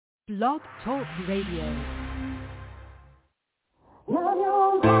Blog Talk Radio.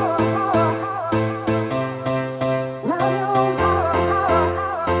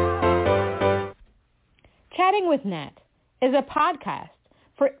 Chatting with Nat is a podcast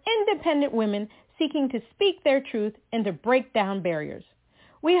for independent women seeking to speak their truth and to break down barriers.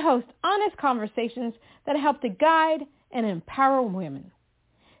 We host honest conversations that help to guide and empower women.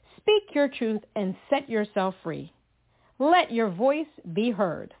 Speak your truth and set yourself free. Let your voice be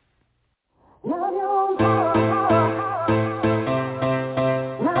heard. Hi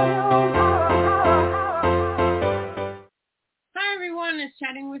everyone, it's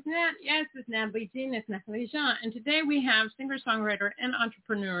Chatting with Nat. Yes, it's Natalie Jean, it's Natalie Jean. And today we have singer-songwriter and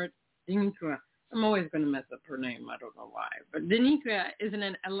entrepreneur Denequia. I'm always going to mess up her name. I don't know why. But Denequia is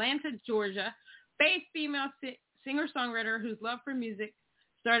an Atlanta, Georgia-based female singer-songwriter whose love for music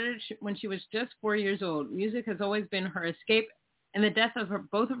started when she was just 4 years old. Music has always been her escape, and the death of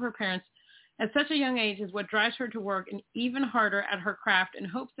both of her parents at such a young age is what drives her to work and even harder at her craft in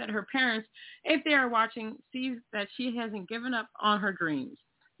hopes that her parents, if they are watching, see that she hasn't given up on her dreams.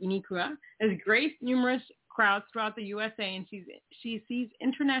 Denequia has graced numerous crowds throughout the USA, and she sees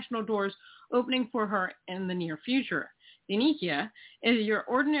international doors opening for her in the near future. Denequia is your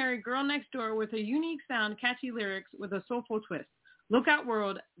ordinary girl next door with a unique sound, catchy lyrics with a soulful twist. Look out,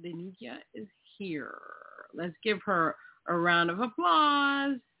 world. Denequia is here. Let's give her a round of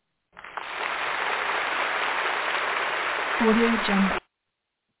applause. Audio Jungle.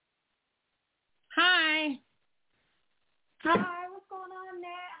 Hi. Hi, what's going on,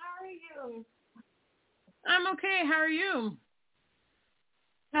 Nat? How are you? I'm okay. How are you?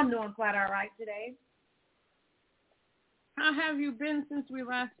 I'm doing quite all right today. How have you been since we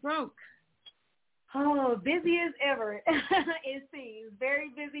last spoke? Oh, busy as ever. It seems very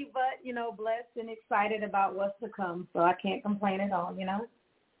busy, but, blessed and excited about what's to come. So I can't complain at all,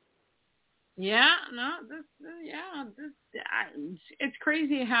 Yeah, no, it's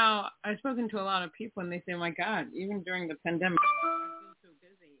crazy how I've spoken to a lot of people and they say, my God, even during the pandemic, I've been so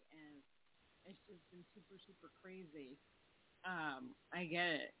busy and it's just been super, super crazy. I get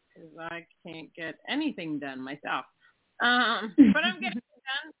it because I can't get anything done myself. But I'm getting it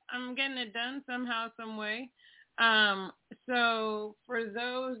done. I'm getting it done somehow, some way. So for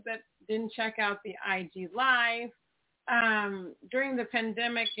those that didn't check out the IG Live, during the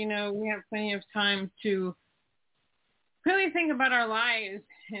pandemic, we have plenty of time to really think about our lives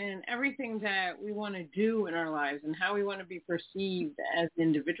and everything that we want to do in our lives and how we want to be perceived as an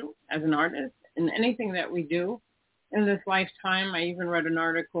individual, as an artist, and anything that we do in this lifetime. I even read an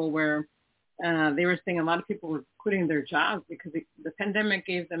article where they were saying a lot of people were quitting their jobs because the pandemic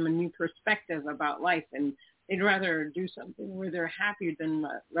gave them a new perspective about life, and they'd rather do something where they're happy than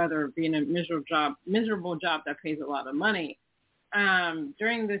rather be in a miserable job that pays a lot of money.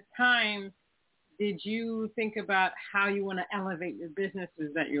 During this time, did you think about how you want to elevate your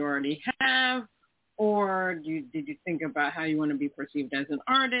businesses that you already have, or did you think about how you want to be perceived as an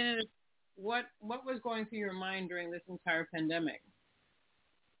artist? What was going through your mind during this entire pandemic?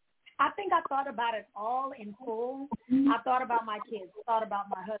 I think I thought about it all in full. I thought about my kids. I thought about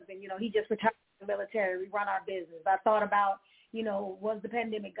my husband. He just retired from the military. We run our business. I thought about, was the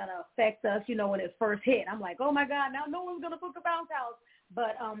pandemic going to affect us, when it first hit. I'm like, oh, my God, now no one's going to book a bounce house.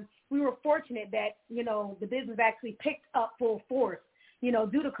 But we were fortunate that, the business actually picked up full force,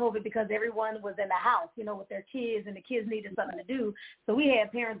 due to COVID because everyone was in the house, with their kids, and the kids needed something to do. So we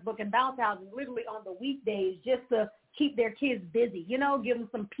had parents booking bounce houses literally on the weekdays just to keep their kids busy, give them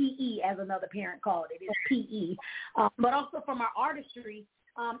some PE, as another parent called it. It's PE. But also from our artistry,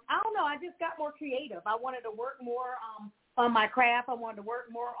 I don't know, I just got more creative. I wanted to work more on my craft. I wanted to work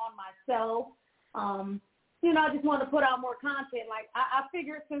more on myself. I just wanted to put out more content. Like I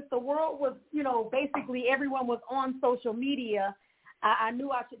figured since the world was, basically everyone was on social media, I knew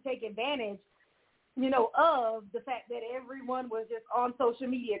I should take advantage, of the fact that everyone was just on social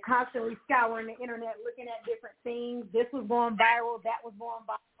media, constantly scouring the internet, looking at different things. This was going viral. That was going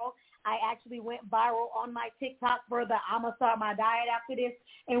viral. I actually went viral on my TikTok for the I'm going to start my diet after this,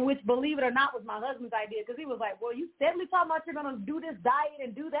 and which, believe it or not, was my husband's idea because he was like, well, you steadily talking about you're going to do this diet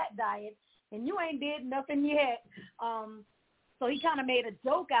and do that diet, and you ain't did nothing yet. So he kind of made a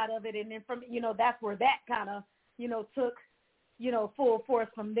joke out of it, and then from, that's where that kind of, took full force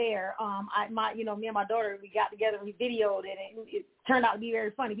from there. Me and my daughter, we got together and we videoed it, and it turned out to be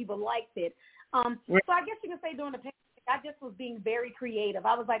very funny. People liked it. So I guess you can say during the pandemic, I just was being very creative.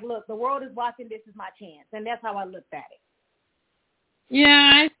 I was like, look, the world is watching. This is my chance. And that's how I looked at it.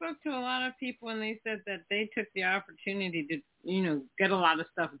 Yeah, I spoke to a lot of people, and they said that they took the opportunity to, get a lot of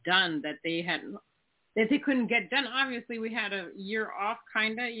stuff done that they hadn't that they couldn't get done. Obviously, we had a year off,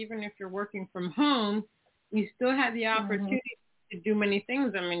 kind of. Even if you're working from home, you still had the opportunity to do many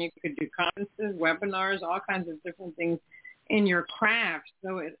things. I mean, you could do conferences, webinars, all kinds of different things in your craft.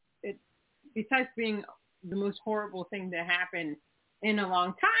 So it besides being the most horrible thing to happen in a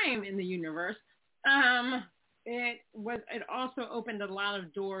long time in the universe, it also opened a lot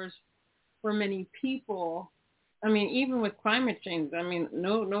of doors for many people. I mean, even with climate change, I mean,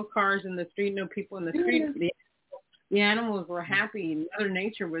 no cars in the street, no people in the street. The animals were happy. Mother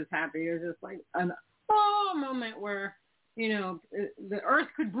Nature was happy. It was just like an moment where, the earth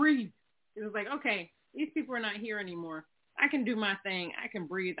could breathe. It was like, okay, these people are not here anymore. I can do my thing. I can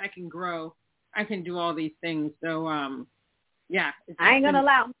breathe. I can grow. I can do all these things. So, yeah. I ain't going to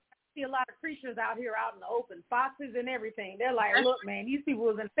allow. I see a lot of creatures out here out in the open, foxes and everything. They're like, look, man, these people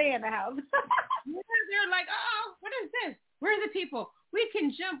wasn't stay in the house. They're like, oh, what is this? Where are the people? We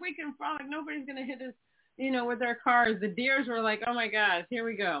can jump. We can frolic. Nobody's going to hit us, with their cars. The deers were like, oh, my gosh, here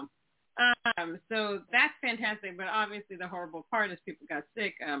we go. So that's fantastic. But obviously the horrible part is people got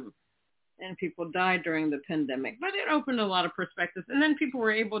sick and people died during the pandemic. But it opened a lot of perspectives. And then some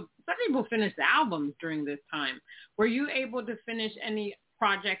people finished albums during this time. Were you able to finish any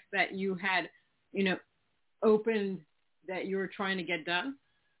projects that you had, opened that you were trying to get done?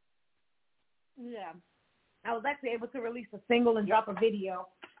 Yeah. I was actually able to release a single and drop a video.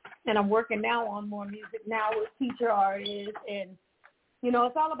 And I'm working now on more music now with feature artists. And,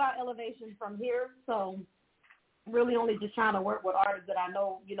 it's all about elevation from here. So really only just trying to work with artists that I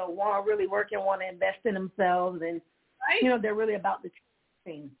know, want to really work and want to invest in themselves. And, they're really about the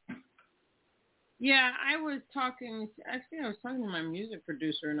thing. Yeah, I was talking to my music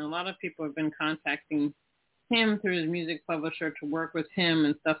producer, and a lot of people have been contacting him through his music publisher to work with him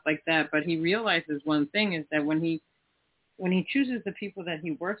and stuff like that. But he realizes one thing is that when he chooses the people that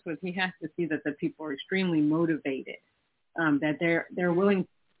he works with, he has to see that the people are extremely motivated, that they're willing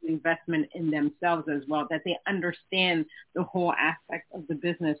to investment in themselves as well, that they understand the whole aspect of the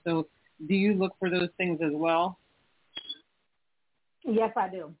business. So do you look for those things as well? Yes, I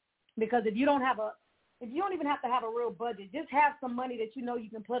do. Because if you don't even have to have a real budget, just have some money that you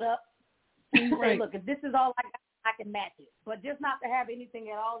can put up and you say, look, if this is all I got, I can match it. But just not to have anything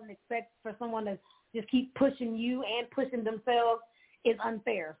at all and expect for someone to just keep pushing you and pushing themselves is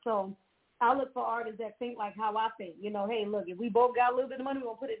unfair. So I look for artists that think like how I think. Hey, look, if we both got a little bit of money, we're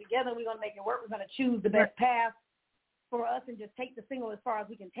going to put it together and we're going to make it work. We're going to choose the best path for us and just take the single as far as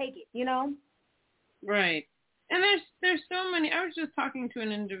we can take it, Right. And there's so many. I was just talking to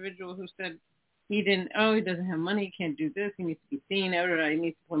an individual who said he doesn't have money, he can't do this, he needs to be seen, he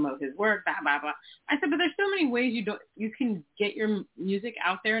needs to promote his work, blah, blah, blah. I said, but there's so many ways you can get your music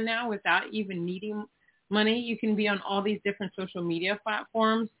out there now without even needing money. You can be on all these different social media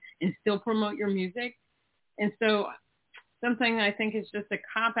platforms and still promote your music. And so something I think is just a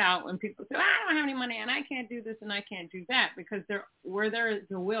cop-out when people say, I don't have any money and I can't do this and I can't do that, because where there is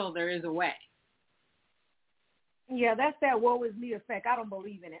a will, there is a way. Yeah, that's that woe is me effect. I don't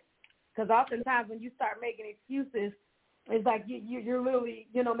believe in it. Because oftentimes when you start making excuses, it's like you're literally,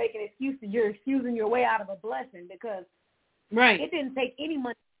 making excuses. You're excusing your way out of a blessing because it didn't take any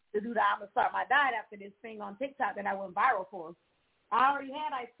money to do that. I'm going to start my diet after this thing on TikTok that I went viral for. I already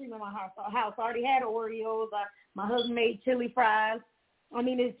had ice cream in my house. I already had Oreos. My husband made chili fries. I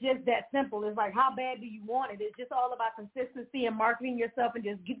mean, it's just that simple. It's like, how bad do you want it? It's just all about consistency and marketing yourself and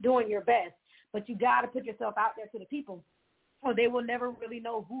just doing your best. But you got to put yourself out there to the people, or they will never really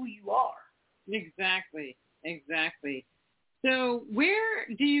know who you are. Exactly. So where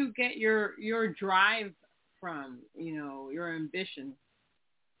do you get your drive from, your ambition?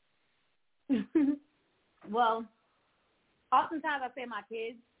 Well, oftentimes I say my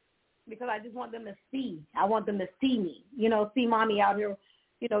kids, because I just want them to see. I want them to see me, see mommy out here,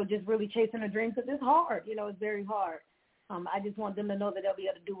 just really chasing a dream, because it's hard. It's very hard. I just want them to know that they'll be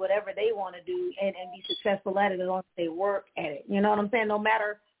able to do whatever they want to do and be successful at it as long as they work at it. You know what I'm saying? No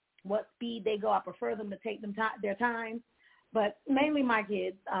matter what speed they go, I prefer them to take their time. But mainly my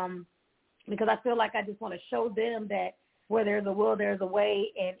kids, because I feel like I just want to show them that where there's a will, there's a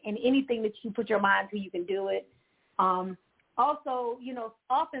way, and anything that you put your mind to, you can do it. Also,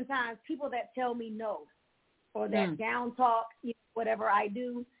 oftentimes people that tell me no or that down talk, whatever I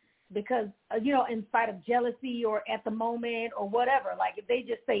do, because, in spite of jealousy or at the moment or whatever, like if they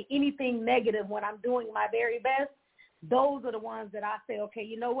just say anything negative when I'm doing my very best, those are the ones that I say, okay,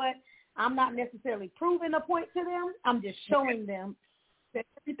 you know what? I'm not necessarily proving a point to them. I'm just showing them that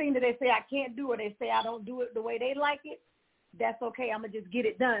everything that they say I can't do or they say I don't do it the way they like it, that's okay. I'm going to just get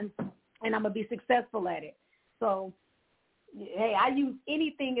it done and I'm going to be successful at it. So hey, I use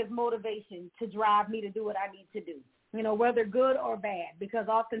anything as motivation to drive me to do what I need to do, you know, whether good or bad, because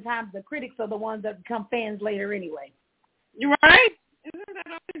oftentimes the critics are the ones that become fans later anyway. You're right. Isn't that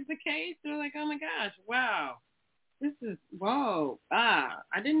always the case? They're like, oh my gosh, wow. This is, whoa, I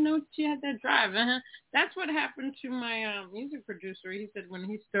didn't know she had that drive. That's what happened to my music producer. He said when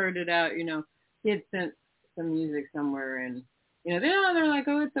he started out, you know, he had sent some music somewhere and, you know, they're like,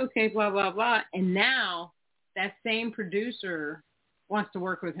 oh, it's okay, blah, blah, blah. And now that same producer wants to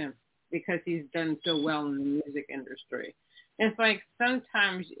work with him because he's done so well in the music industry. And it's like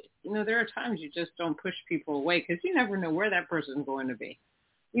sometimes, you know, there are times you just don't push people away because you never know where that person's going to be.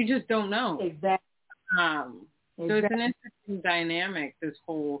 You just don't know. Exactly. So it's an interesting dynamic, this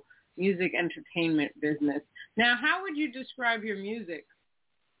whole music entertainment business. Now, how would you describe your music?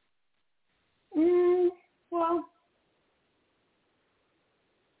 Well,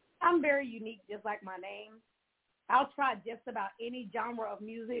 I'm very unique, just like my name. I'll try just about any genre of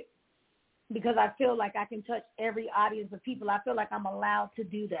music because I feel like I can touch every audience of people. I feel like I'm allowed to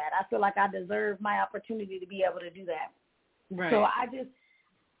do that. I feel like I deserve my opportunity to be able to do that. Right. So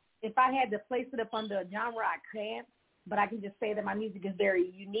if I had to place it up under a genre, I can't, but I can just say that my music is very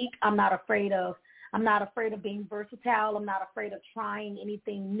unique. I'm not afraid of being versatile. I'm not afraid of trying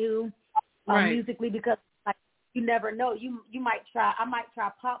anything new musically because like, you never know. I might try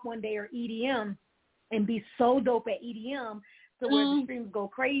pop one day or EDM and be so dope at EDM to where the streams go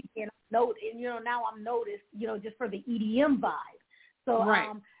crazy and now I'm noticed, you know, just for the EDM vibe. So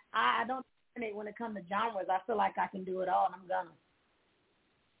I don't discriminate when it comes to genres. I feel like I can do it all and I'm gonna.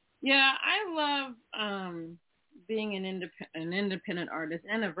 Yeah, I love being an independent artist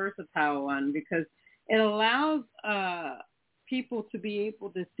and a versatile one because it allows people to be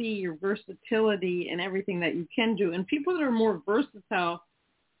able to see your versatility and everything that you can do. And people that are more versatile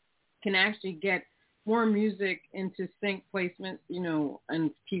can actually get more music into sync placements, you know,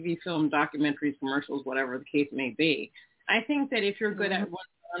 and TV, film, documentaries, commercials, whatever the case may be. I think that if you're good at one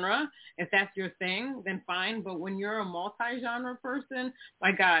genre, if that's your thing, then fine. But when you're a multi-genre person,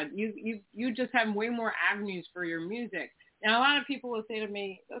 my God, you just have way more avenues for your music. Now, a lot of people will say to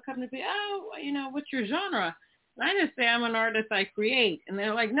me, they'll come to me, oh, you know, what's your genre? And I just say I'm an artist, I create. And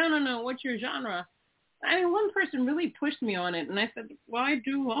they're like, no, what's your genre? I mean, one person really pushed me on it. And I said, well,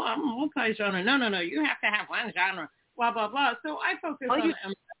 I'm multi-genre. No, you have to have one genre, blah, blah, blah. So I focus on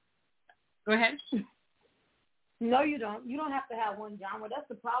Go ahead. No, you don't. You don't have to have one genre. That's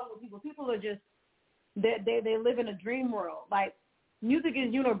the problem with people. People are just, they live in a dream world. Like, music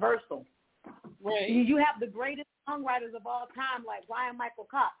is universal. Right. You have the greatest songwriters of all time, like Brian Michael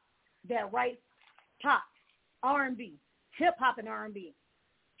Cox, that writes pop, R&B, hip-hop and R&B.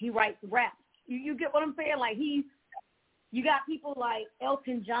 He writes rap. You get what I'm saying? Like, you got people like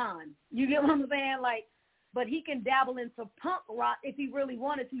Elton John. You get what I'm saying? Like, but he can dabble into punk rock if he really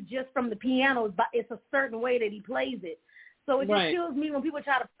wanted to, just from the piano. But it's a certain way that he plays it. So it just kills me when people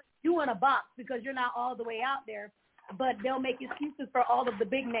try to put you in a box because you're not all the way out there. But they'll make excuses for all of the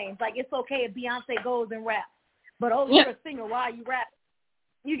big names. Like, it's okay if Beyonce goes and raps. But, you're a singer. Why are you rapping?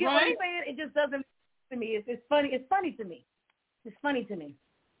 You get what I'm saying? It just doesn't to me. It's funny. It's funny to me. It's funny to me.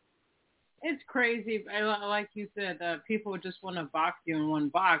 It's crazy. Like you said, people just want to box you in one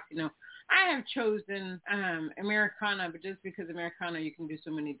box. You know, I have chosen Americana, but just because Americana, you can do so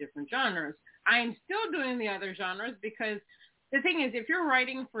many different genres. I'm still doing the other genres because the thing is, if you're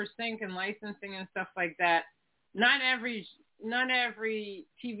writing for sync and licensing and stuff like that, not every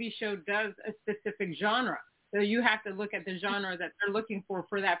TV show does a specific genre. So you have to look at the genre that they're looking for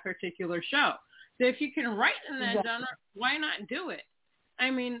that particular show. So if you can write in that genre, why not do it? I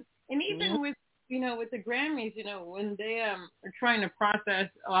mean, and even with, you know, with the Grammys, you know, when they are trying to process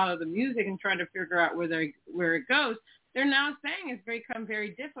a lot of the music and trying to figure out where it goes, they're now saying it's become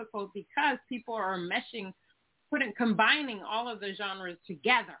very difficult because people are combining all of the genres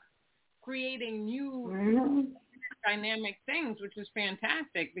together, creating new dynamic things, which is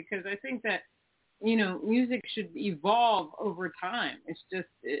fantastic because I think that, you know, music should evolve over time. It's just,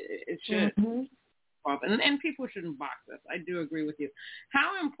 it should. And people shouldn't box us. I do agree with you.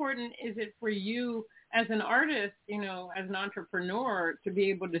 How important is it for you as an artist, you know, as an entrepreneur, to be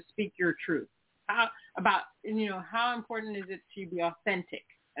able to speak your truth? How important is it to be authentic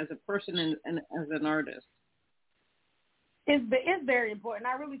as a person and as an artist? It's very important.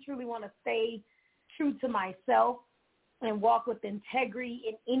 I really, truly want to stay true to myself and walk with integrity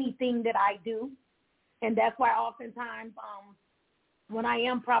in anything that I do. And that's why oftentimes when I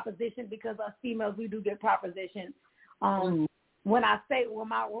am propositioned, because us females, we do get propositioned, when I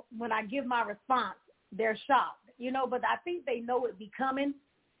give my response, they're shocked, you know, but I think they know it be coming.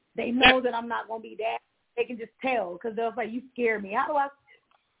 They know that I'm not going to be that. they can just tell because they'll say, you scare me. How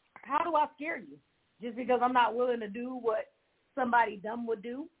do I scare you? Just because I'm not willing to do what somebody dumb would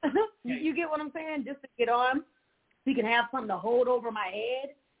do? You get what I'm saying? Just to get on, so you can have something to hold over my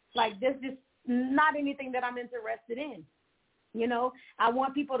head. Like, this just not anything that I'm interested in. You know, I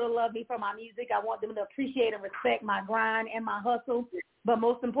want people to love me for my music. I want them to appreciate and respect my grind and my hustle. But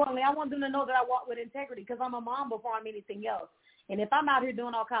most importantly, I want them to know that I walk with integrity because I'm a mom before I'm anything else. And if I'm out here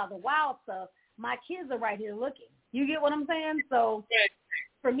doing all kinds of wild stuff, my kids are right here looking. You get what I'm saying? So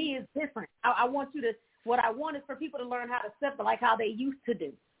for me, it's different. I want you to, what I want is for people to learn how to separate, like how they used to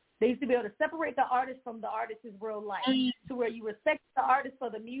do. They used to be able to separate the artist from the artist's real life, to where you respect the artist for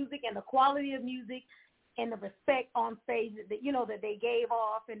the music and the quality of music and the respect on stage that, you know, that they gave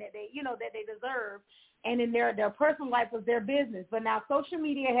off and that they, you know, that they deserve. And in their personal life was their business. But now social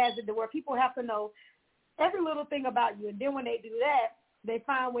media has it to where people have to know every little thing about you. And then when they do that, they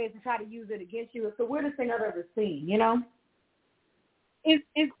find ways to try to use it against you. It's the weirdest thing I've ever seen, you know? It's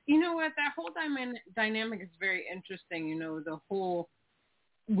you know what, that whole dynamic is very interesting. You know, the whole,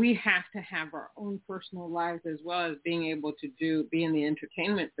 we have to have our own personal lives as well as being able to be in the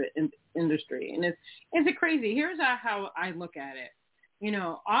entertainment industry. And it's a crazy. Here's how I look at it. You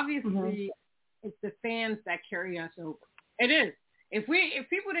know, obviously it's the fans that carry us over. It is. If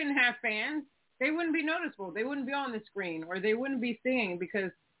people didn't have fans, they wouldn't be noticeable. They wouldn't be on the screen, or they wouldn't be singing, because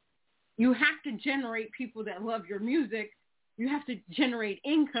you have to generate people that love your music. You have to generate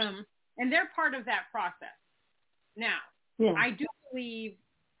income, and they're part of that process. Now, I do believe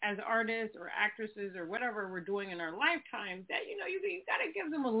as artists or actresses or whatever we're doing in our lifetime that, you know, you got to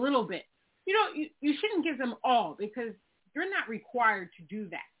give them a little bit. You know, you shouldn't give them all, because you're not required to do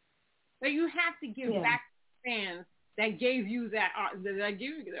that. But you have to give back to fans that gave you that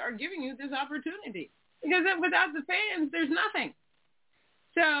are giving you this opportunity. Because without the fans, there's nothing.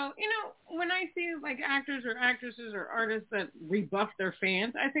 So, you know, when I see like actors or actresses or artists that rebuff their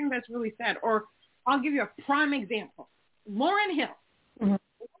fans, I think that's really sad. Or I'll give you a prime example. Lauryn Hill.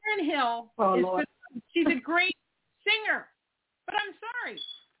 Lauryn Hill, she's a great singer. But I'm sorry,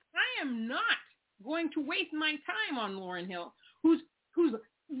 I am not going to waste my time on Lauryn Hill, who's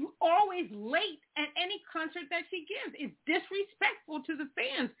always late at any concert that she gives. It's disrespectful to the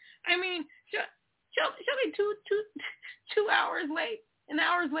fans. I mean, she'll be two hours late, an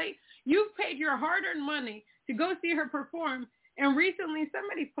hour's late. You've paid your hard-earned money to go see her perform, and recently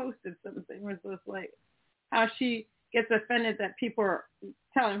somebody posted something where it's just like how she gets offended that people are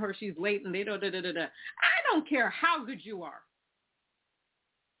telling her she's late and they don't I don't care how good you are.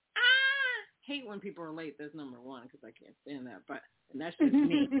 I hate when people are late. That's number one, because I can't stand that. And that's just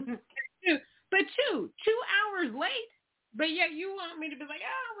me. But two hours late, but yet you want me to be like,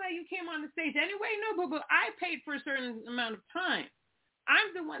 oh, well, you came on the stage anyway? No, but I paid for a certain amount of time.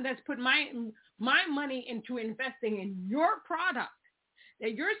 I'm the one that's put my money into investing in your product.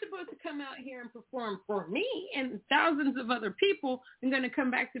 That you're supposed to come out here and perform for me and thousands of other people, and going to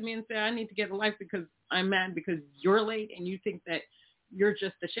come back to me and say, I need to get a life because I'm mad because you're late and you think that you're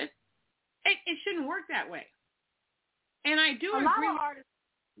just the shit. It shouldn't work that way. And I do agree. A lot of artists,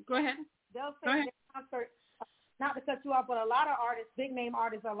 go ahead. They'll say concert, not to cut you off, but a lot of artists, big name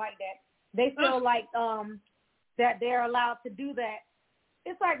artists are like that. They feel like that they're allowed to do that.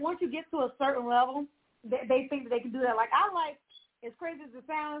 It's like once you get to a certain level, they think that they can do that. Like, I like, as crazy as it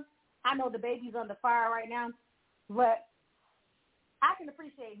sounds, I know the baby's under fire right now, but I can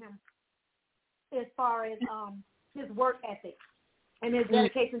appreciate him as far as his work ethic and his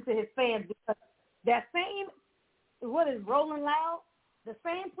dedication to his fans, because that same, what is Rolling Loud, the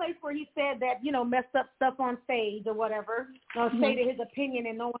same place where he said that, you know, messed up stuff on stage or whatever, stated his opinion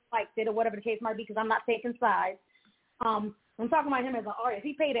and no one liked it or whatever the case might be, because I'm not taking sides. I'm talking about him as an artist.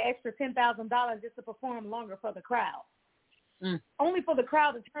 He paid an extra $10,000 just to perform longer for the crowd. Only for the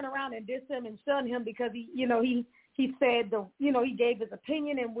crowd to turn around and diss him and shun him because he said he gave his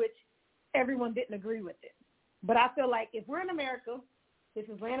opinion in which everyone didn't agree with it. But I feel like if we're in America, this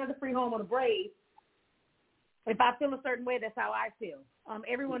is land of the free, home of the brave. If I feel a certain way, that's how I feel.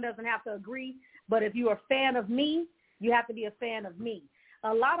 Everyone doesn't have to agree, but if you're a fan of me, you have to be a fan of me.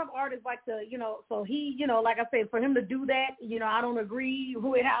 A lot of artists like to, so he, like I said, for him to do that, I don't agree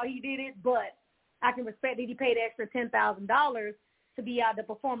with how he did it, but I can respect that he paid an extra $10,000 to be out to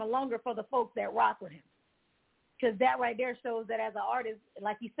performing longer for the folks that rock with him. Because that right there shows that as an artist,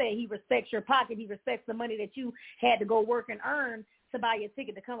 like you say, he respects your pocket. He respects the money that you had to go work and earn to buy your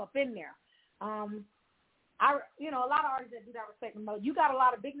ticket to come up in there. A lot of artists that do that respect them. You got a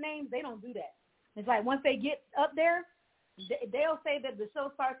lot of big names, they don't do that. It's like once they get up there, they'll say that the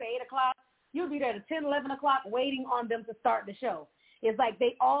show starts at 8 o'clock. You'll be there at 10, 11 o'clock waiting on them to start the show. It's like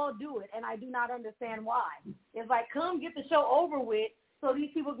they all do it, and I do not understand why. It's like, come get the show over with so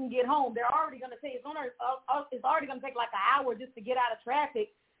these people can get home. They're already going to say it's already going to take like an hour just to get out of traffic,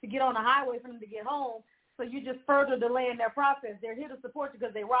 to get on the highway for them to get home. So you just further delaying their process. They're here to support you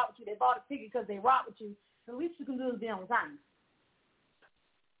because they rock with you. They bought a ticket because they rock with you. The least you can do is be on time.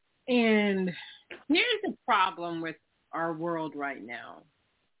 And here's the problem with our world right now.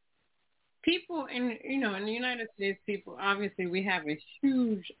 People in the United States, people, obviously we have a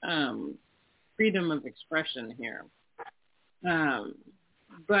huge freedom of expression here.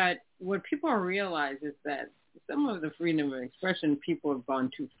 But what people realize is that some of the freedom of expression, people have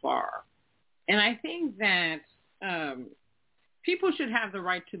gone too far. And I think that people should have the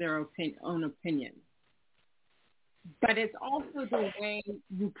right to their own opinion. But it's also the way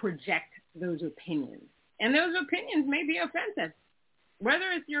you project those opinions. And those opinions may be offensive.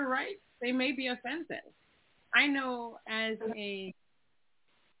 Whether it's your right, they may be offensive. I know as a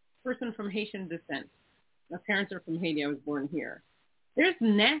person from Haitian descent, my parents are from Haiti, I was born here. There's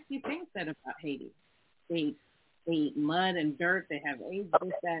nasty things said about Haiti. They eat mud and dirt, they have AIDS,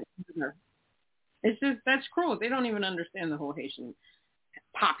 this, that, and it's just, that's cruel. They don't even understand the whole Haitian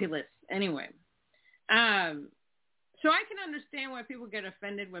populace anyway. So I can understand why people get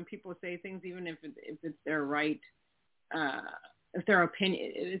offended when people say things, even if it's their right, if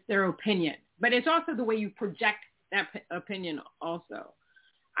it's their opinion. But it's also the way you project that opinion also.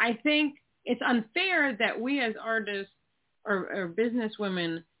 I think it's unfair that we as artists or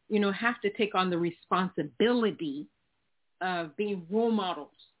businesswomen, have to take on the responsibility of being role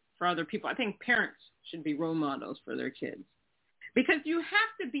models for other people. I think parents should be role models for their kids. Because you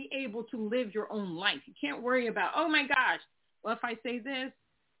have to be able to live your own life. You can't worry about, oh my gosh, well, if I say this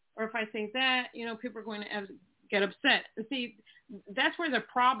or if I say that, people are going to get upset. See, that's where the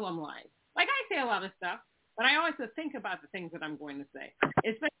problem lies. Like, I say a lot of stuff, but I always think about the things that I'm going to say,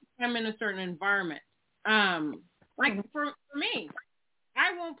 especially if I'm in a certain environment. Like for me,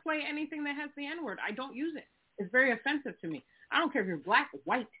 I won't play anything that has the N-word. I don't use it. It's very offensive to me. I don't care if you're black,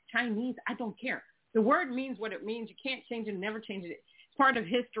 white, Chinese. I don't care. The word means what it means. You can't change it, never change it. It's part of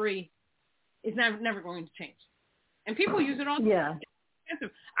history. It's never going to change. And people use it all the time.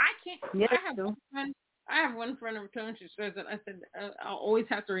 I can't. Yeah, I have one friend of mine, she says that I said, I'll always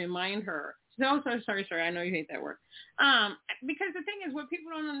have to remind her. She said, oh, sorry. I know you hate that word. Because the thing is, what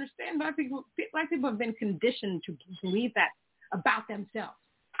people don't understand, black people have been conditioned to believe that about themselves.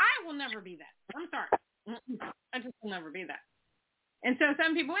 I will never be that. I'm sorry. I just will never be that. And so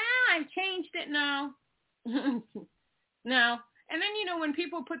some people, I've changed it. No. No. And then, when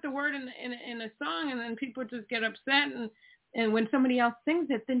people put the word in a song and then people just get upset and when somebody else sings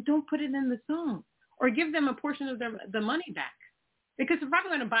it, then don't put it in the song or give them a portion of the money back. Because if I'm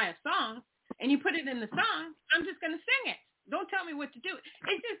going to buy a song and you put it in the song, I'm just going to sing it. Don't tell me what to do.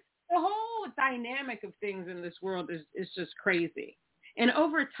 It's just the whole dynamic of things in this world is just crazy. And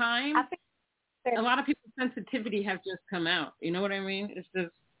over time, a lot of people's sensitivity has just come out. You know what I mean? It's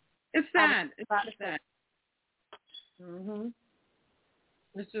sad. It's just sad. Mm-hmm.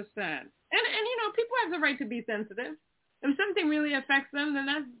 It's just sad. And people have the right to be sensitive. If something really affects them, then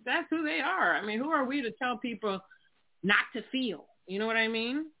that's who they are. I mean, who are we to tell people not to feel? You know what I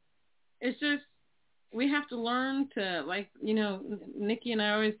mean? It's just, we have to learn to, like, Nikki and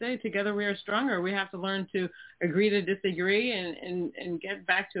I always say, together we are stronger. We have to learn to agree to disagree and get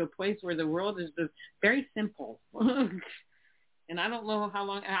back to a place where the world is just very simple. And I don't know how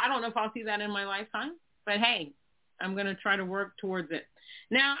long, I don't know if I'll see that in my lifetime, but hey, I'm going to try to work towards it.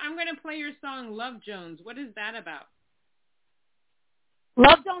 Now, I'm going to play your song, Love Jones. What is that about?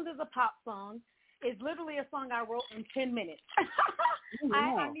 Love Jones is a pop song. It's literally a song I wrote in 10 minutes.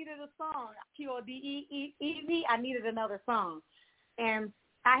 I needed a song. Q-O-D-E-E-Z. I needed another song. And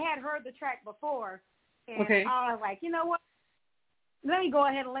I had heard the track before, and I was like, you know what? Let me go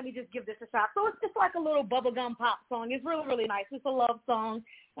ahead and let me just give this a shot. So it's just like a little bubblegum pop song. It's really, really nice. It's a love song,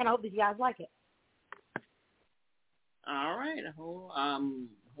 and I hope that you guys like it. All right. Hold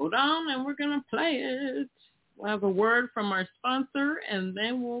on, and we're going to play it. We'll have a word from our sponsor, and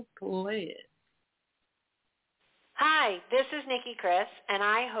then we'll play it. Hi, this is Nikki Chris, and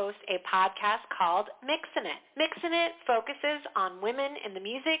I host a podcast called Mixin' It. Mixin' It focuses on women in the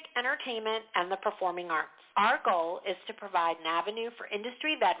music, entertainment, and the performing arts. Our goal is to provide an avenue for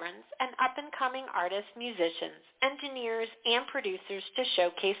industry veterans and up-and-coming artists, musicians, engineers, and producers to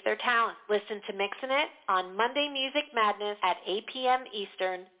showcase their talent. Listen to Mixin' It on Monday Music Madness at 8 p.m.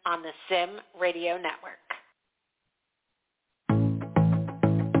 Eastern on the Sim Radio Network.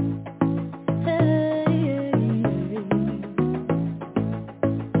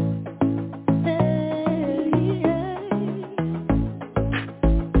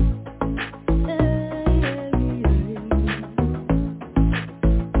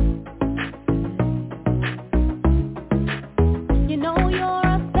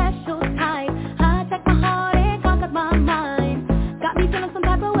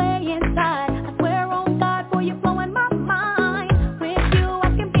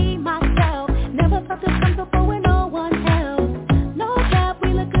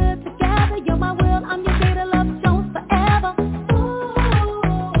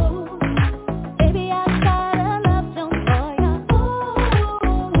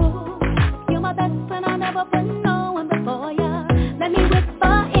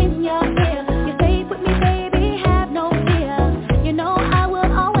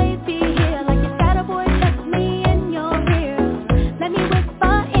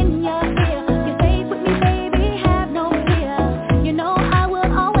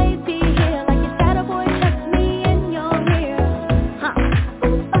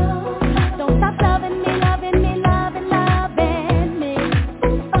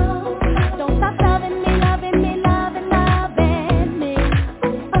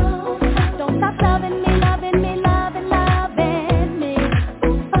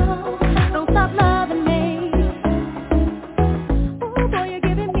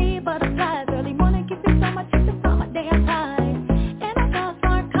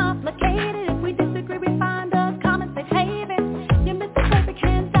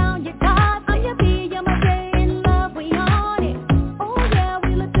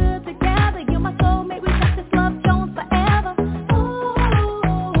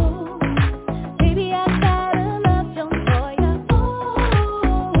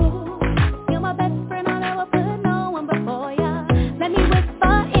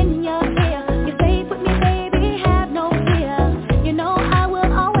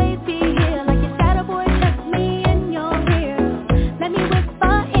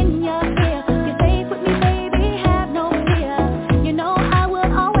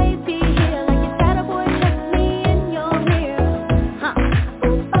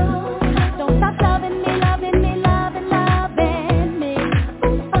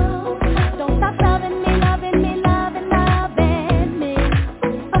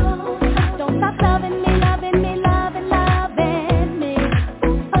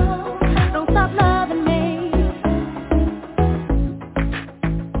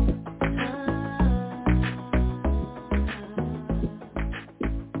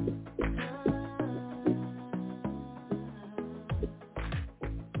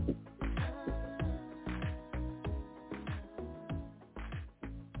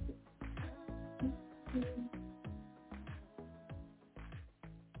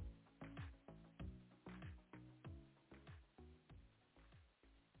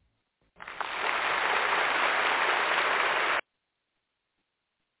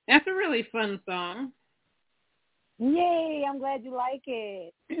 That's a really fun song. Yay, I'm glad you like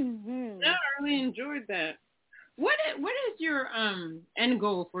it. Yeah, I really enjoyed that. What is your end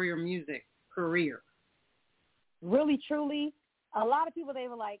goal for your music career? Really, truly, a lot of people, they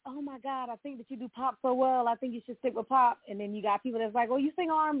were like, oh, my God, I think that you do pop so well. I think you should stick with pop. And then you got people that's like, oh, you sing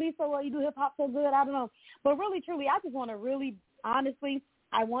R&B so well. You do hip-hop so good. I don't know. But really, truly, I just want to really, honestly,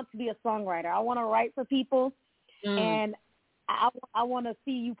 I want to be a songwriter. I want to write for people. And I want to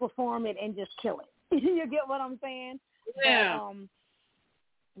see you perform it and just kill it. You get what I'm saying? Yeah.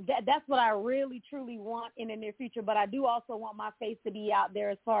 But, that's what I really, truly want in the near future. But I do also want my face to be out there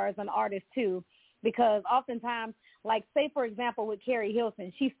as far as an artist, too. Because oftentimes, like, say, for example, with Carrie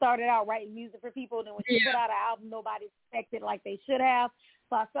Hilson, she started out writing music for people, and then when she put out an album, nobody respected like they should have.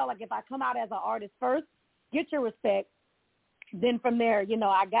 So I felt like if I come out as an artist first, get your respect, then from there, you know,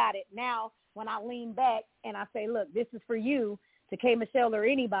 I got it. Now, when I lean back and I say, look, this is for you, to K. Michelle or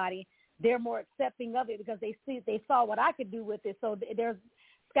anybody, they're more accepting of it because they saw what I could do with it. So there's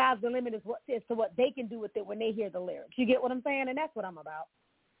sky's the limit as to what they can do with it when they hear the lyrics. You get what I'm saying? And that's what I'm about.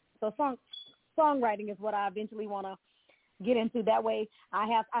 So songwriting is what I eventually want to get into. That way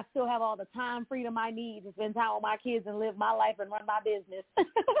I still have all the time freedom I need to spend time with my kids and live my life and run my business.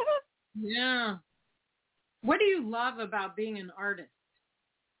 Yeah. What do you love about being an artist?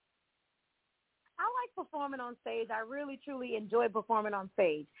 I like performing on stage. I really, truly enjoy performing on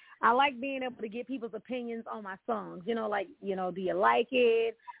stage. I like being able to get people's opinions on my songs. You know, like, you know, do you like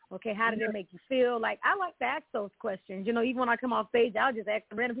it? Okay, how did it make you feel? Like, I like to ask those questions. You know, even when I come off stage, I'll just ask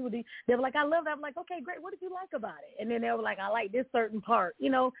random people. They were like, I love that. I'm like, okay, great. What did you like about it? And then they were like, I like this certain part.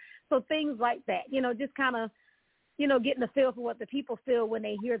 You know, so things like that. You know, just kind of, you know, getting a feel for what the people feel when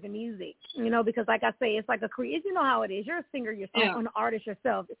they hear the music, you know, because like I say, it's like you know how it is. You're a singer yourself, an artist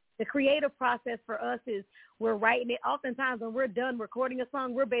yourself. The creative process for us is we're writing it. Oftentimes when we're done recording a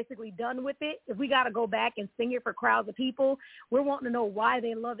song, we're basically done with it. If we got to go back and sing it for crowds of people, we're wanting to know why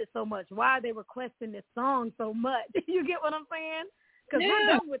they love it so much. Why are they requesting this song so much? You get what I'm saying? Because we're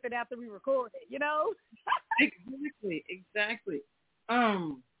done with it after we record it, you know? Exactly.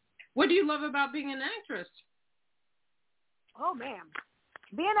 What do you love about being an actress? Oh, man,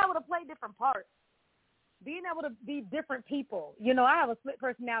 being able to play different parts, being able to be different people. You know, I have a split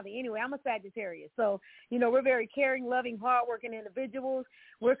personality anyway. I'm a Sagittarius. So, you know, we're very caring, loving, hardworking individuals.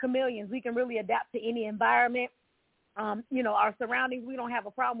 We're chameleons. We can really adapt to any environment. You know, our surroundings, we don't have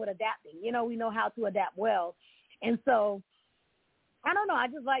a problem with adapting. You know, we know how to adapt well. And so, I don't know. I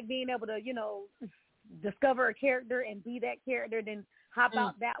just like being able to, you know, discover a character and be that character, then hop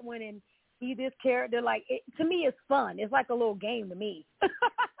out that one and be this character. Like, to me, it's fun. It's like a little game to me. I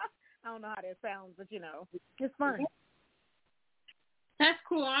don't know how that sounds, but, you know, it's fun. That's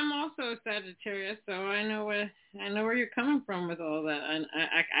cool. I'm also a Sagittarius, so I know where you're coming from with all that. And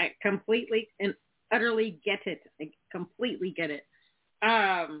I completely and utterly get it. I completely get it.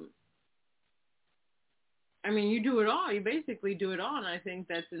 I mean, you do it all. You basically do it all, and I think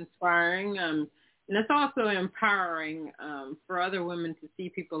that's inspiring. And it's also empowering for other women to see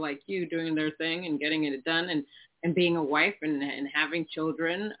people like you doing their thing and getting it done and being a wife and having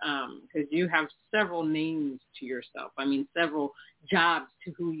children, because you have several names to yourself. I mean, several jobs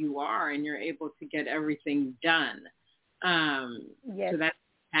to who you are, and you're able to get everything done. Yes. So that's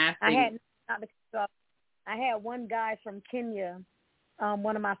fantastic. I had one guy from Kenya,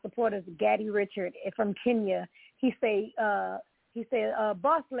 one of my supporters, Gaddy Richard from Kenya. He said,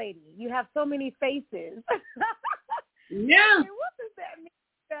 boss lady, you have so many faces. Yeah. And what does that mean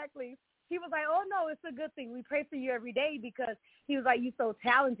exactly? He was like, oh, no, it's a good thing. We pray for you every day, because he was like, you're so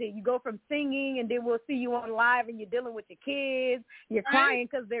talented. You go from singing, and then we'll see you on live, and you're dealing with your kids. You're crying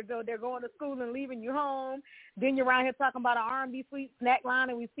because they're going to school and leaving you home. Then you're around here talking about an R&B sweet snack line,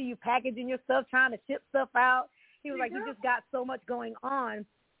 and we see you packaging your stuff, trying to ship stuff out. He was like, you just got so much going on.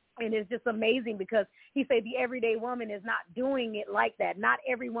 And it's just amazing, because he said the everyday woman is not doing it like that. Not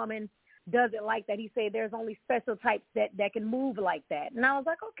every woman does it like that. He said there's only special types that can move like that. And I was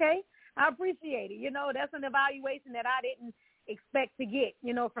like, okay, I appreciate it. You know, that's an evaluation that I didn't expect to get,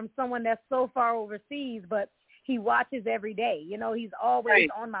 you know, from someone that's so far overseas, but he watches every day. You know, he's always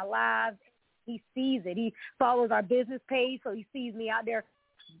on my lives. He sees it. He follows our business page, so he sees me out there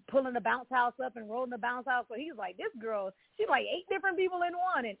pulling the bounce house up and rolling the bounce house. So he's like, this girl, she's like 8 different people in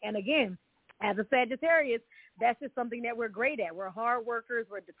one. And again, as a Sagittarius, that's just something that we're great at. We're hard workers.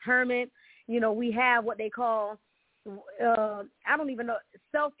 We're determined. You know, we have what they call I don't even know,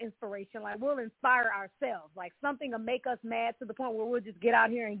 self-inspiration. Like, we'll inspire ourselves. Like, something will make us mad to the point where we'll just get out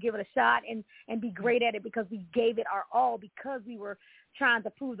here and give it a shot and be great at it because we gave it our all, because we were trying to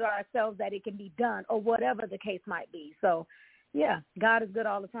prove to ourselves that it can be done, or whatever the case might be. So, yeah, God is good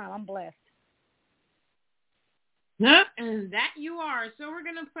all the time. I'm blessed. Yep, and that you are. So we're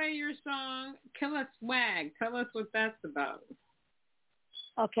going to play your song, Killer Swag. Tell us what that's about.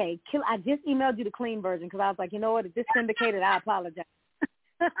 Okay, I just emailed you the clean version because I was like, you know what, if this syndicated, I apologize.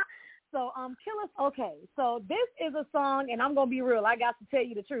 So, okay, so this is a song, and I'm going to be real. I got to tell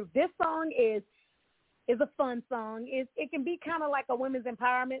you the truth. This song is a fun song. It can be kind of like a women's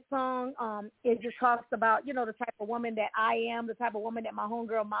empowerment song. It just talks about, the type of woman that I am, the type of woman that my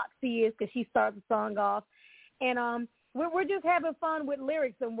homegirl Moxie is, because she starts the song off. And we're just having fun with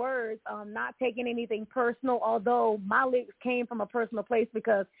lyrics and words, not taking anything personal, although my lyrics came from a personal place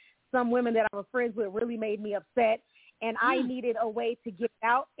because some women that I was friends with really made me upset, and I needed a way to get it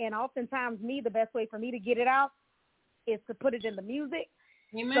out. And oftentimes the best way for me to get it out is to put it in the music.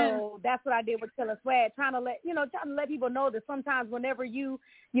 Amen. So that's what I did with Killer Swag, trying to let people know that sometimes whenever you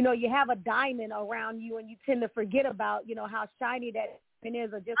have a diamond around you and you tend to forget about, how shiny that diamond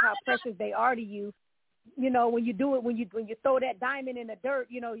is or just how precious they are to you. When you do it, when you throw that diamond in the dirt,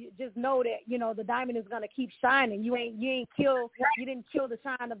 you just know that, the diamond is going to keep shining. You didn't kill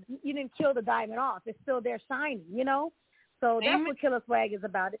the diamond off. It's still there shining, So that's Amen. what Killer Swag is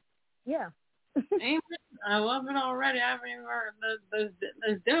about. Yeah. Amen. I love it already. I haven't even heard. Let's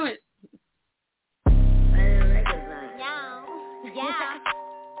do it. Yeah.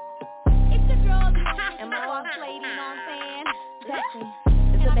 It's the girl, and my boss lady, you know what I'm saying? Exactly.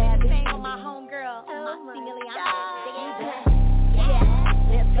 It's a bad bitch on my homegirl, let's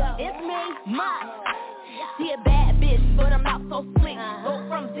go. It's me, Ma. She a bad bitch, but I'm not so slick. Go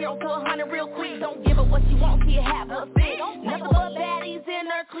from 0 to 100 real quick. Don't give her what she wants, she have her sick. Nothing but baddies in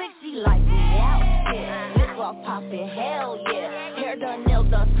her clique. She like me out, yeah. Lip gloss poppin', hell yeah. Hair done, nails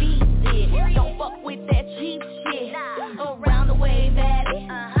done, feet did. Don't fuck with that cheap shit. Around the way, baddie.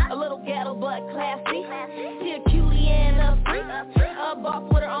 A little ghetto but classy. She a cutie and a freak. A boss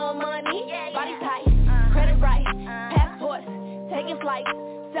with her own money. Body tight, credit right. Passports, taking flights.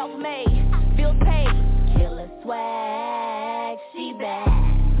 Self-made, bills paid. Killer Swag, she bad.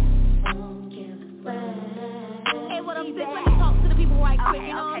 Killer Swag. Hey, what up, sis? Let me talk to the people right quick,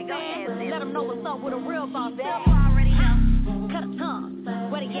 you know what I'm saying? Let them know what's up with a real boss. Already know. Cut a tongue.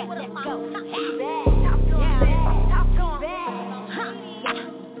 Where they at? Let's go. She bad. Talk to him. Talk to him.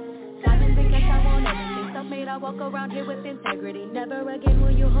 Diamond think I won't everything. Self-made, I walk around here with integrity. Never again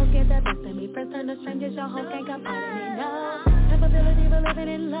will you hoes get the best of me. Friends turn to strangers, your hoes can't come out of me, no. Capability, we're living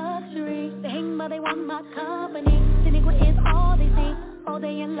in luxury. They hang but they want my company. Denequia is all they see. Oh,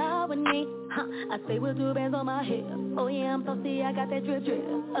 they in love with me. I stay with 2 bands on my head. Oh yeah, I'm saucy, I got that drip drip.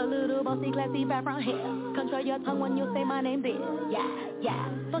 A little bossy, classy background here. Control your tongue when you say my name, bitch. Yeah.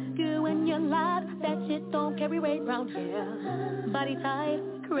 Fuck you and your lies. That shit don't carry weight round here. Body tight,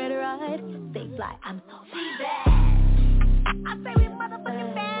 credit right. Stay fly, I'm so bad. I say we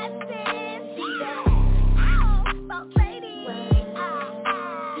motherfucking bad, sis. She bad. Ow, boss lady.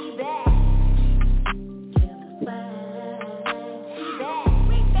 She bad.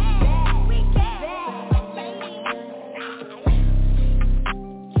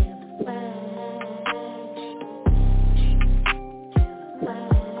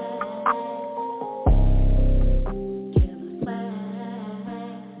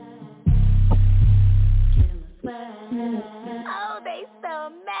 Oh, they so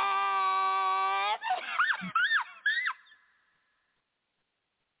mad.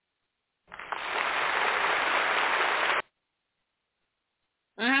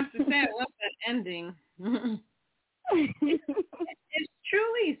 I have to say, I love that ending. It's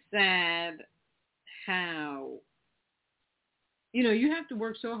truly sad how, you have to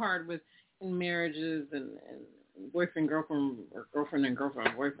work so hard in marriages and boyfriend, girlfriend, or girlfriend and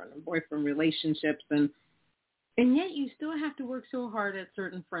girlfriend, boyfriend and boyfriend relationships, and yet you still have to work so hard at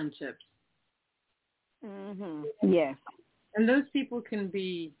certain friendships. Mm-hmm. Yes. And those people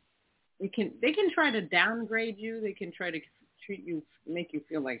they can try to downgrade you. They can try to treat you, make you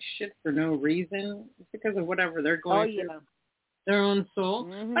feel like shit for no reason. It's because of whatever they're going through, their own soul.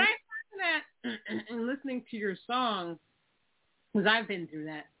 Mm-hmm. But I find that in listening to your song, because I've been through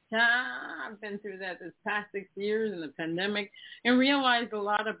that. I've been through that this past 6 years in the pandemic and realized a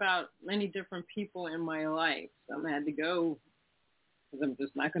lot about many different people in my life. Some had to go because I'm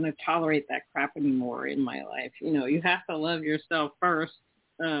just not going to tolerate that crap anymore in my life. You have to love yourself first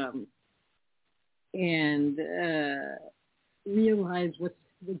and realize what's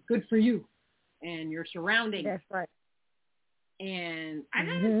good for you. and your surroundings. That's right. And I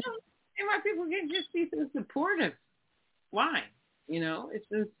don't know why people can just be so supportive. Why? It's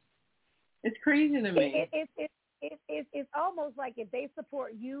just, it's crazy to me. It's almost like if they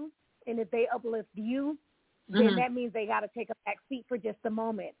support you and if they uplift you, then that means they got to take a back seat for just a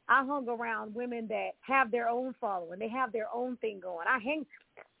moment. I hung around women that have their own following. They have their own thing going. I hang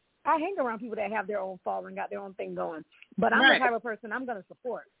around people that have their own following, got their own thing going. But I'm the type of person I'm going to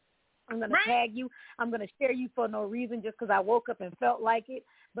support. I'm going to tag you. I'm going to share you for no reason just because I woke up and felt like it.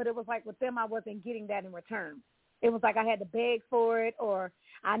 But it was like with them, I wasn't getting that in return. It was like I had to beg for it, or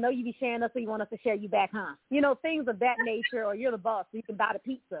I know you be sharing us, so you want us to share you back, huh? Things of that nature, or you're the boss, so you can buy the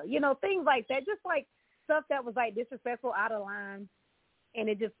pizza. Things like that, just like stuff that was like disrespectful, out of line. And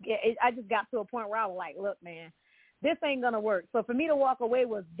I just got to a point where I was like, look, man, this ain't going to work. So for me to walk away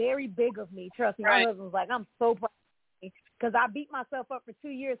was very big of me. Trust me, my husband was like, I'm so proud of me, because I beat myself up for 2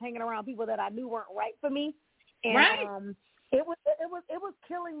 years hanging around people that I knew weren't right for me. And it was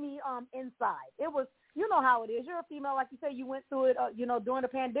killing me inside. It was, you know how it is. You're a female, like you say, you went through it, during the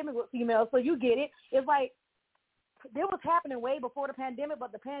pandemic with females, so you get it. It's like it was happening way before the pandemic,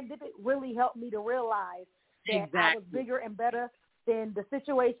 but the pandemic really helped me to realize that I was bigger and better than the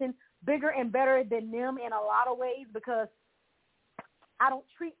situation, bigger and better than them in a lot of ways, because I don't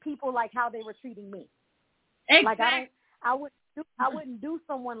treat people like how they were treating me. Exactly. Like I wouldn't do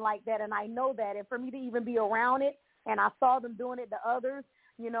someone like that, and I know that. And for me to even be around it, and I saw them doing it to others,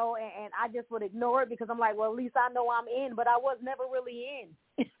 and I just would ignore it because I'm like, well, at least I know I'm in, but I was never really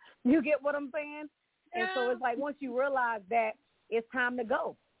in. You get what I'm saying? Yeah. And so it's like once you realize that, it's time to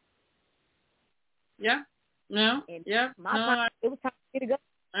go. Yeah. No. And yeah. It was time for me to go.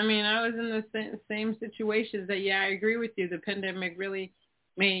 I mean, I was in the same situations that, I agree with you. The pandemic really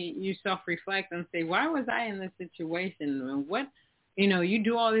made you self-reflect and say, why was I in this situation? And what, you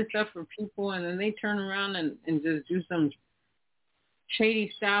do all this stuff for people, and then they turn around and just do some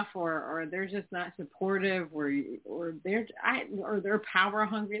shady stuff, or they're just not supportive, or they're power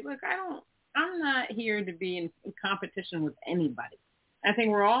hungry. Look, I'm not here to be in competition with anybody. I think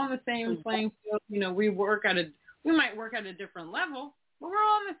we're all on the same playing field. We might work at a different level, but we're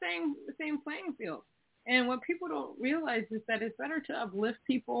all on the same playing field. And what people don't realize is that it's better to uplift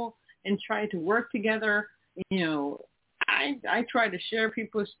people and try to work together. I try to share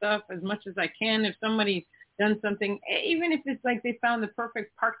people's stuff as much as I can. If somebody's done something, even if it's like they found the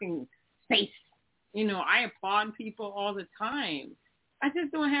perfect parking space, I applaud people all the time. I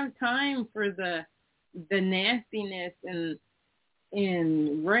just don't have time for the nastiness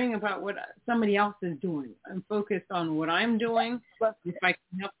and worrying about what somebody else is doing. I'm focused on what I'm doing. If I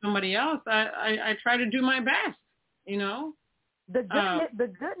can help somebody else, I try to do my best. The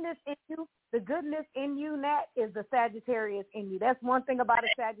goodness in you, Nat, is the Sagittarius in you. That's one thing about a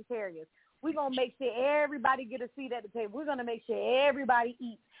Sagittarius. We're going to make sure everybody get a seat at the table. We're going to make sure everybody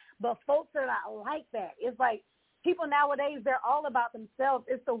eats. But folks are not like that. It's like people nowadays, they're all about themselves.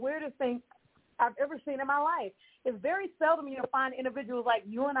 It's the weirdest thing I've ever seen in my life. It's very seldom you'll find individuals like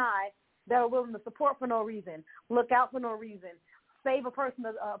you and I that are willing to support for no reason, look out for no reason, save a person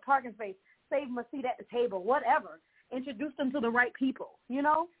a parking space, save them a seat at the table, whatever. Introduce them to the right people,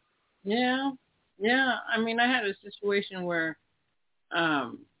 Yeah. I mean, I had a situation where I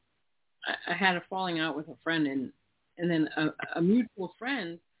had a falling out with a friend, and then a mutual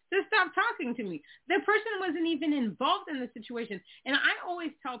friend just stopped talking to me. The person wasn't even involved in the situation. And I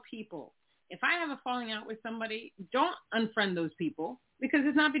always tell people, if I have a falling out with somebody, don't unfriend those people, because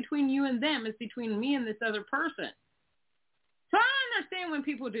it's not between you and them. It's between me and this other person. So I don't understand when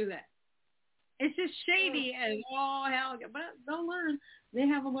people do that. It's just shady as all hell, but they'll learn. They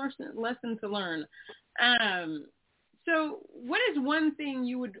have a lesson to learn. So what is one thing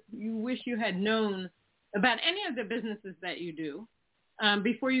you wish you had known about any of the businesses that you do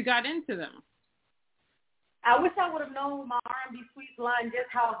before you got into them? I wish I would have known my R&B Sweets line, just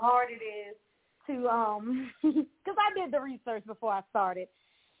how hard it is to, because I did the research before I started,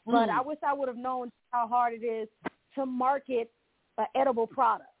 but I wish I would have known how hard it is to market an edible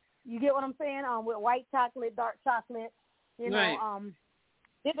product. You get what I'm saying? With white chocolate, dark chocolate, right.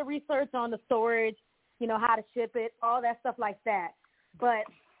 Did the research on the storage, how to ship it, all that stuff like that. But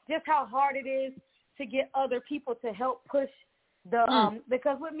just how hard it is to get other people to help push the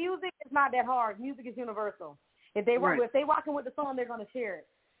because with music, it's not that hard. Music is universal. If they rocking with the song, they're going to share it.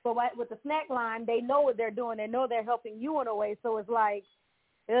 But with the snack line, they know what they're doing. They know they're helping you in a way. So it's like,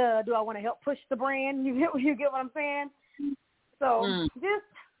 do I want to help push the brand? You get what I'm saying? So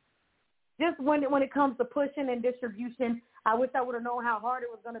just when it comes to pushing and distribution, I wish I would have known how hard it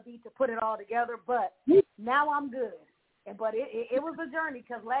was going to be to put it all together. But now I'm good. But it was a journey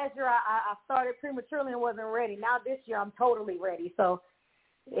because last year I started prematurely and wasn't ready. Now this year I'm totally ready. So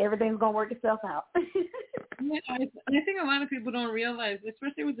everything's going to work itself out. Yeah, I think a lot of people don't realize,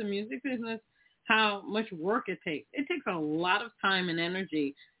 especially with the music business, how much work it takes. It takes a lot of time and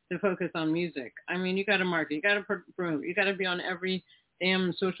energy to focus on music. I mean, you got to market, you got to promote, you got to be on every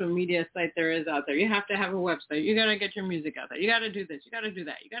damn social media site there is out there. You have to have a website. You got to get your music out there. You got to do this. You got to do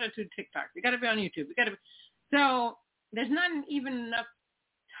that. You got to do TikTok. You got to be on YouTube. You got to. So there's not even enough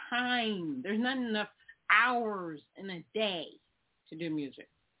time. There's not enough hours in a day to do music,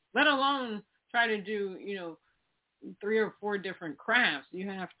 let alone try to do, 3 or 4 different crafts. You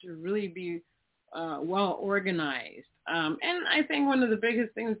have to really be well organized. And I think one of the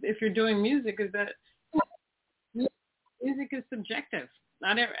biggest things if you're doing music is that music is subjective.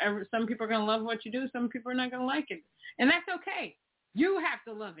 Not some people are going to love what you do. Some people are not going to like it. And that's okay. You have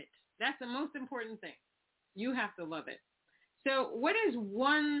to love it. That's the most important thing. You have to love it. So what is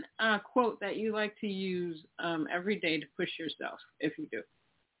one quote that you like to use every day to push yourself, if you do?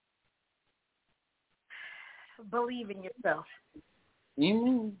 Believe in yourself.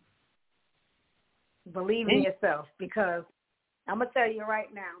 Amen. Believe in yourself, because I'm going to tell you right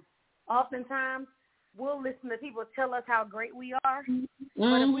now, oftentimes we'll listen to people tell us how great we are,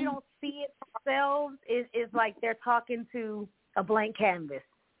 but if we don't see it ourselves, it's like they're talking to a blank canvas.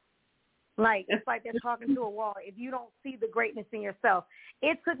 Like, it's like they're talking to a wall. If you don't see the greatness in yourself.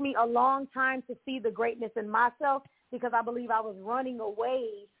 It took me a long time to see the greatness in myself because I believe I was running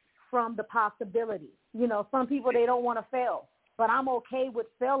away from the possibility. Some people, they don't want to fail, but I'm okay with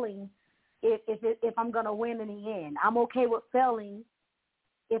failing if I'm going to win in the end. I'm okay with failing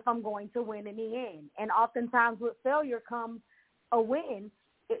if I'm going to win in the end. And oftentimes with failure comes a win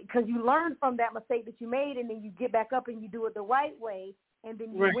because you learn from that mistake that you made, and then you get back up and you do it the right way, and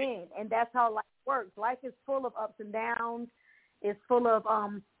then you win. And that's how life works. Life is full of ups and downs. It's full of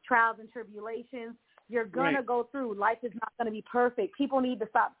trials and tribulations. You're going to go through. Life is not going to be perfect. People need to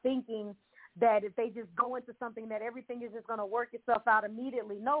stop thinking that if they just go into something that everything is just going to work itself out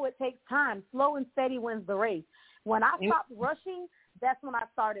immediately. No, it takes time. Slow and steady wins the race. When I stopped rushing, that's when I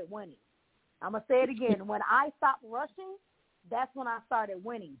started winning. I'm going to say it again. When I stopped rushing, that's when I started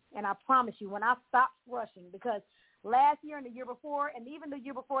winning. And I promise you, when I stopped rushing, because last year and the year before, and even the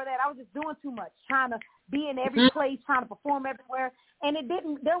year before that, I was just doing too much, trying to be in every place, trying to perform everywhere. And it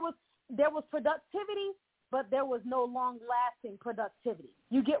didn't, there was productivity, but there was no long-lasting productivity.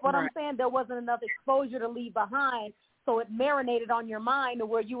 You get what I'm saying? There wasn't enough exposure to leave behind, so it marinated on your mind to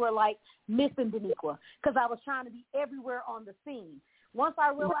where you were like missing Denequia, because I was trying to be everywhere on the scene. Once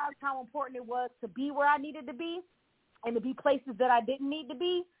I realized how important it was to be where I needed to be and to be places that I didn't need to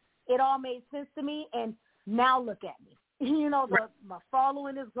be, it all made sense to me, and now look at me. My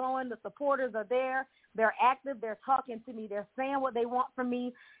following is growing. The supporters are there. They're active. They're talking to me. They're saying what they want from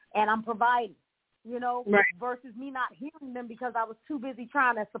me, and I'm providing, versus me not hearing them because I was too busy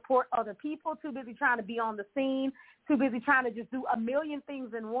trying to support other people, too busy trying to be on the scene, too busy trying to just do a million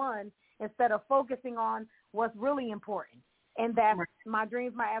things in one instead of focusing on what's really important. And that's my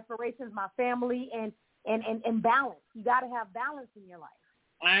dreams, my aspirations, my family, and balance. You got to have balance in your life.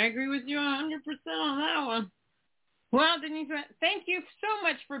 I agree with you 100% on that one. Well, Denequia, thank you so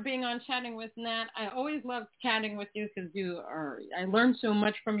much for being on Chatting with Nat. I always love chatting with you because I learned so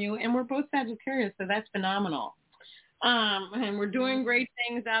much from you, and we're both Sagittarius, so that's phenomenal. And we're doing great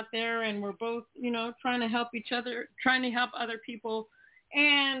things out there, and we're both, trying to help each other, trying to help other people,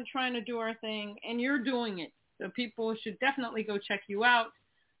 and trying to do our thing, and you're doing it. So people should definitely go check you out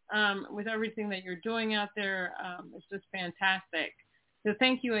with everything that you're doing out there. It's just fantastic. So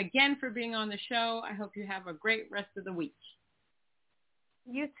thank you again for being on the show. I hope you have a great rest of the week.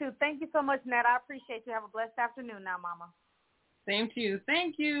 You too. Thank you so much, Nat. I appreciate you. Have a blessed afternoon now, Mama. Same to you.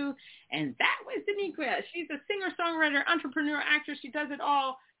 Thank you. And that was Denequia. She's a singer, songwriter, entrepreneur, actress. She does it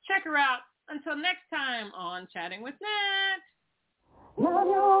all. Check her out. Until next time on Chatting with Nat.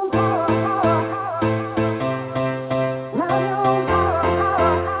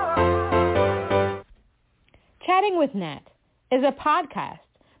 Chatting with Nat is a podcast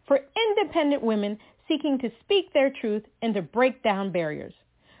for independent women seeking to speak their truth and to break down barriers.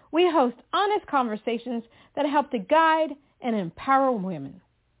 We host honest conversations that help to guide and empower women.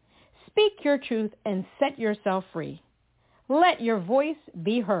 Speak your truth and set yourself free. Let your voice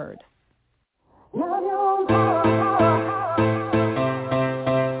be heard.